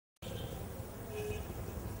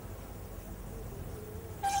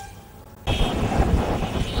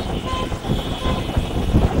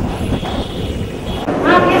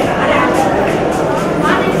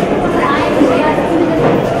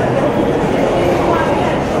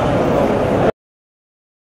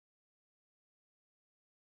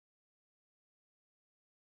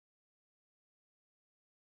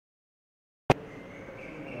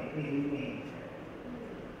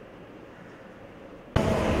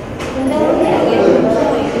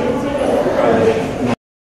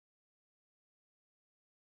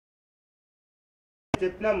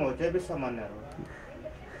చెప్పినాము చేపిస్తామన్నారు.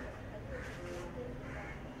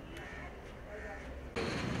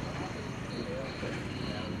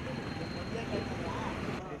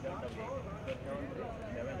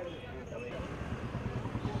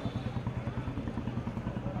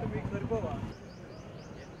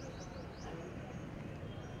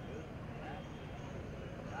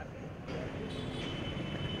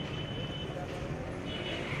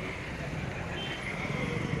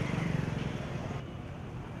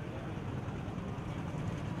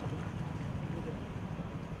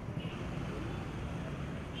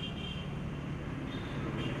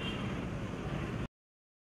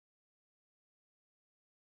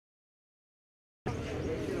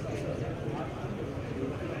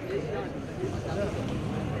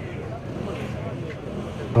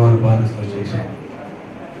 Our Bar Association.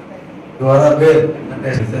 You are aware that I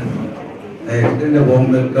extend a warm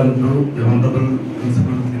welcome to the Honorable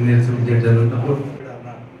Principal Senior Civil Judge.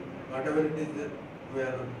 Whatever it is that we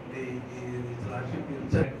are his lordship in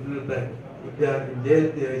that if they are in jail,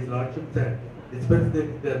 his lordship said dispense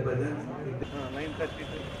their presence. 9:30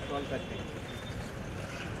 to 12:30.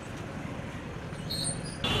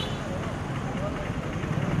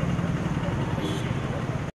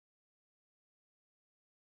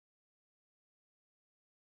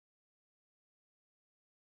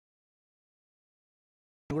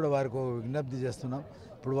 కూడా వారికి విజ్ఞప్తి చేస్తున్నాం.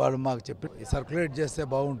 ఇప్పుడు వాళ్ళు మాకు చెప్పి circulate చేస్తే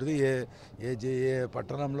బాగుంటుంది ఏ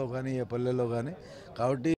పట్టణంలో కానీ ఏ పల్లెల్లో కానీ.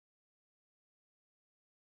 కాబట్టి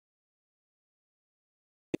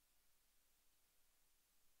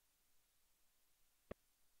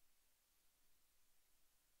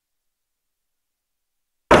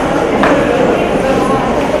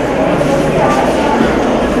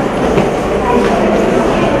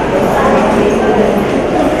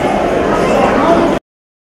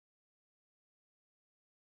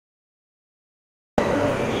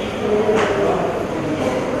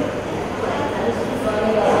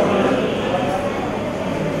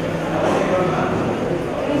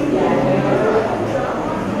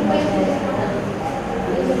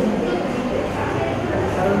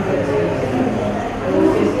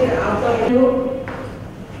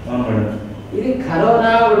ఇది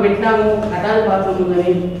కరోనా పెట్టినాము కటాలు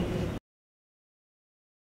పాత్రలుందని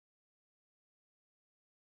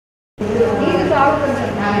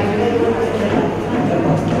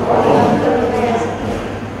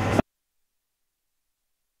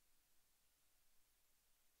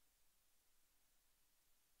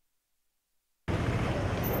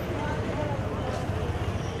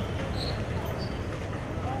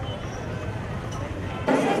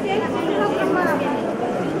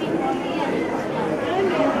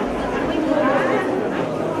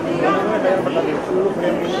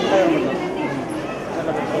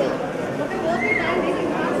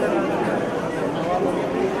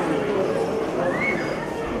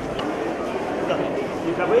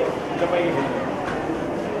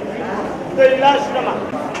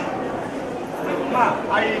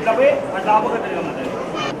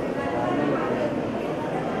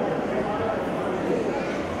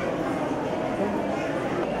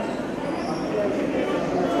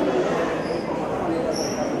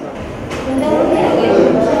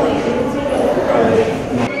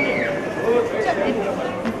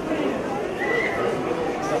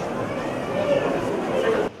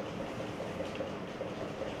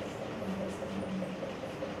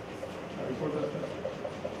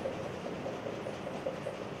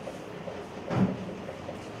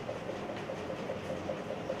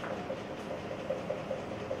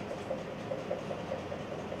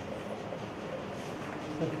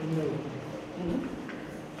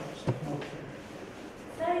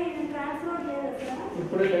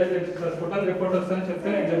ఇప్పుడే లేదు హాస్పిటల్ రిపోర్ట్ వస్తుందని చెప్తే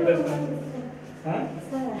నేను చెప్పేస్తాను.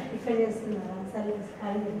 ఇక్కడ చేస్తున్నారా సరే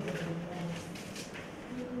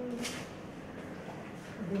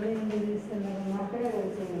చేస్తున్నారు అక్కడే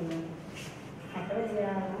అక్కడే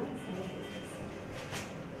చేయాలా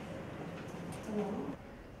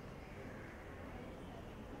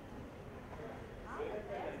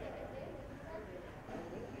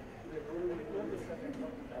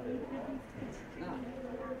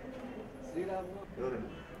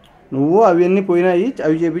నువ్వు అవన్నీ పోయినాయి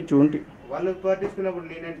అవి చేపించు ఉంటే వాళ్ళు పట్టించుకున్నప్పుడు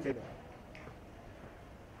నేనేంటి చేయాలి.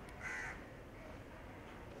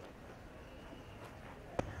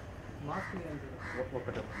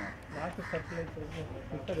 ఒకటే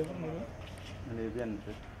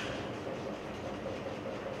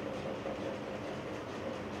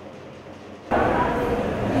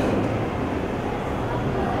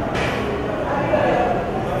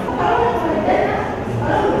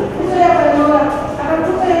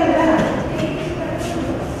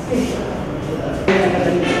అంటే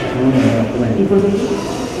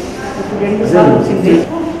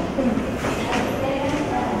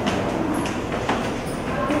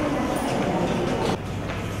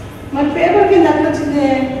వచ్చింది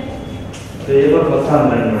పేపర్ వస్తాను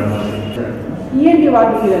మేడం. ఏంటి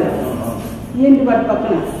వాటి ఉంది కదా ఏంటి వాటి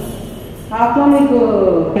పక్కన ఆకులో మీకు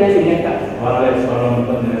లెక్క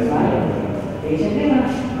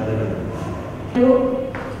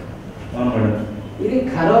ఇది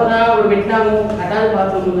కరోనా ఇప్పుడు పెట్టినాము కటాలు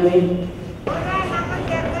బాత్రూమ్ ఉందని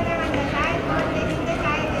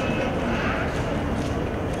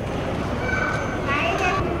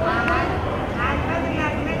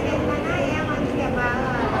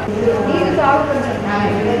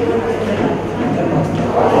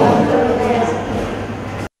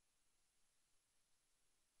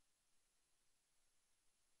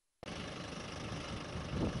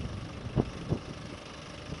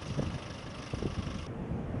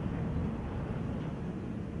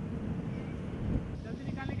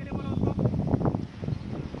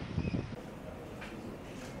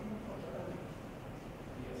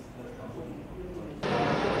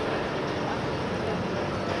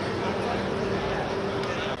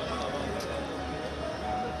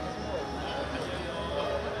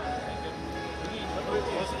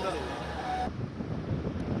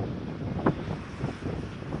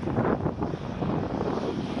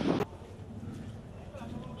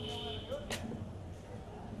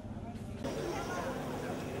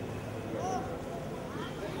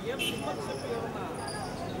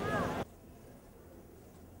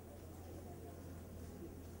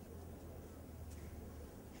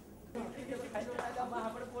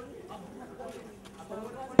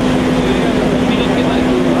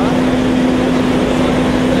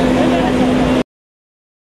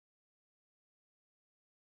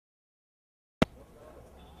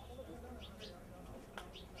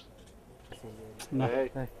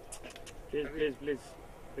ప్లీజ్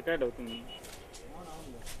రికార్డ్ అవుతుంది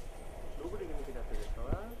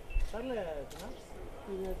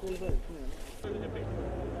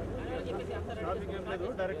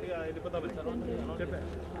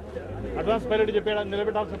అడ్వాన్స్ పైలట్ చెప్పాడు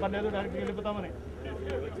నిలబెట్టాల్సిన పని లేదు డైరెక్ట్ వెళ్ళిపోతామని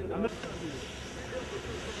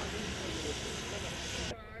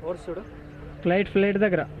ఫ్లైట్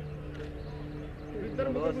దగ్గర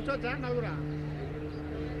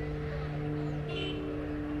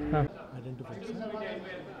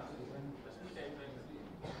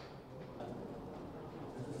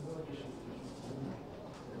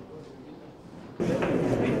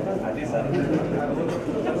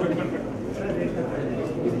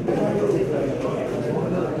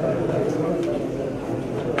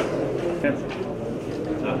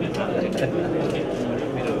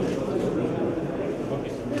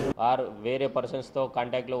ఆర్ వేరే పర్సన్స్తో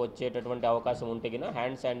కాంటాక్ట్లో వచ్చేటటువంటి అవకాశం ఉంటే గిన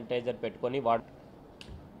హ్యాండ్ శానిటైజర్ పెట్టుకొని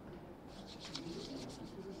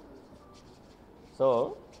సో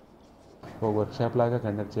ఒక వర్క్షాప్ లాగా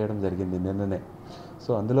కండక్ట్ చేయడం జరిగింది నిన్ననే. సో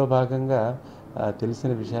అందులో భాగంగా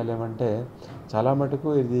తెలిసిన విషయాలు ఏమంటే చాలా మటుకు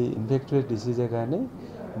ఇది ఇన్ఫెక్టియస్ డిసీజే కానీ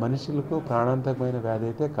మనుషులకు ప్రాణాంతకమైన వ్యాధి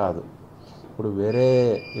అయితే కాదు. ఇప్పుడు వేరే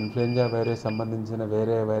ఇన్ఫ్లుయెంజా వైరస్ సంబంధించిన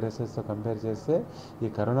వేరే వైరసెస్తో కంపేర్ చేస్తే ఈ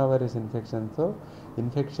కరోనా వైరస్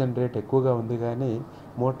ఇన్ఫెక్షన్ రేట్ ఎక్కువగా ఉంది కానీ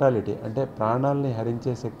మోర్టాలిటీ అంటే ప్రాణాలని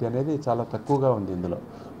హరించే శక్తి అనేది చాలా తక్కువగా ఉంది. ఇందులో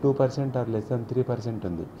 2% ఆర్ లెస్ దాన్ 3%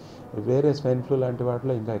 ఉంది. వేరే స్వైన్ ఫ్లూ లాంటి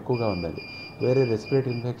వాటిలో ఇంకా ఎక్కువగా ఉంది. అది వేరే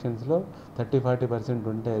రెస్పిరేటరీ ఇన్ఫెక్షన్స్లో 30-40%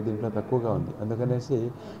 ఉంటే దీంట్లో తక్కువగా ఉంది. అందుకనేసి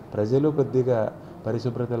ప్రజలు కొద్దిగా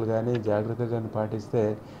పరిశుభ్రతలు కానీ జాగ్రత్తలు కానీ పాటిస్తే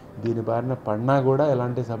దీని బారిన పడినా కూడా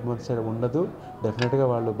ఎలాంటి సమస్య ఉండదు. డెఫినెట్గా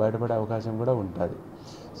వాళ్ళు బయటపడే అవకాశం కూడా ఉంటుంది.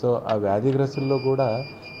 సో ఆ వ్యాధిగ్రస్తుల్లో కూడా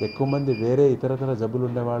ఎక్కువ మంది వేరే ఇతరతర జబ్బులు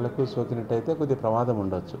ఉండే వాళ్లకు సోకినట్టయితే కొద్ది ప్రమాదం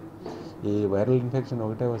ఉండొచ్చు. ఈ వైరల్ ఇన్ఫెక్షన్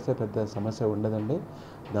ఒకటే వస్తే పెద్ద సమస్య ఉండదండి.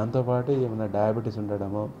 దాంతోపాటు ఏమైనా డయాబెటీస్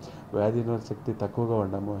ఉండడము, వ్యాధి నిరోధక శక్తి తక్కువగా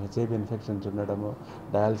ఉండడము, హెచ్ఐవి ఇన్ఫెక్షన్స్ ఉండడము,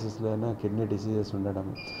 డయాలసిస్లోనే కిడ్నీ డిసీజెస్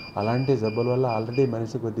ఉండడము, అలాంటి జబ్బుల వల్ల ఆల్రెడీ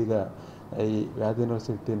మనిషి కొద్దిగా ఈ వ్యాధి నిరోధక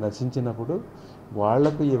శక్తి నశించినప్పుడు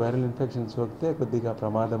వాళ్లకు ఈ వైరల్ ఇన్ఫెక్షన్ సోకితే కొద్దిగా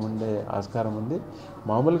ప్రమాదం ఉండే ఆస్కారం ఉంది.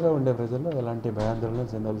 మామూలుగా ఉండే ప్రజల్లో ఎలాంటి భయాందోళన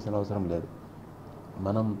చెందాల్సిన అవసరం లేదు.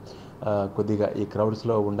 మనం కొద్దిగా ఈ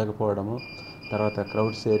క్రౌడ్స్లో ఉండకపోవడము, తర్వాత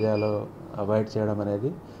క్రౌడ్స్ ఏరియాలో అవాయిడ్ చేయడం అనేది,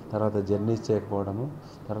 తర్వాత జర్నీస్ చేయకపోవడము,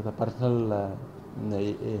 తర్వాత పర్సనల్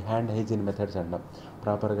హ్యాండ్ హైజీన్ మెథడ్స్ అంటాం,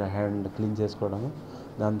 ప్రాపర్గా హ్యాండ్ క్లీన్ చేసుకోవడము,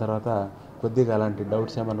 దాని తర్వాత కొద్దిగా అలాంటి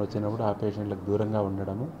డౌట్స్ ఏమైనా వచ్చినప్పుడు ఆ పేషెంట్లకు దూరంగా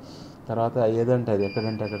ఉండడము, తర్వాత ఏదంటే అది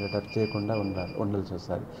ఎక్కడంటే అక్కడ టచ్ చేయకుండా ఉండాల్సి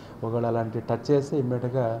వస్తుంది. ఒకవేళ అలాంటి టచ్ చేస్తే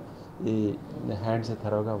ఇమ్మీడియట్గా ఈ హ్యాండ్స్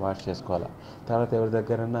థరోగా వాష్ చేసుకోవాలి. తర్వాత ఎవరి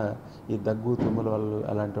దగ్గరైనా ఈ దగ్గు తుమ్ముల వాళ్ళు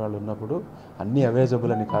అలాంటి వాళ్ళు ఉన్నప్పుడు అన్నీ అవే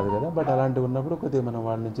జబ్బులని కాదు కదా, బట్ అలాంటివి ఉన్నప్పుడు కొద్దిగా మనం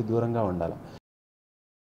వాళ్ళ నుంచి దూరంగా ఉండాలి.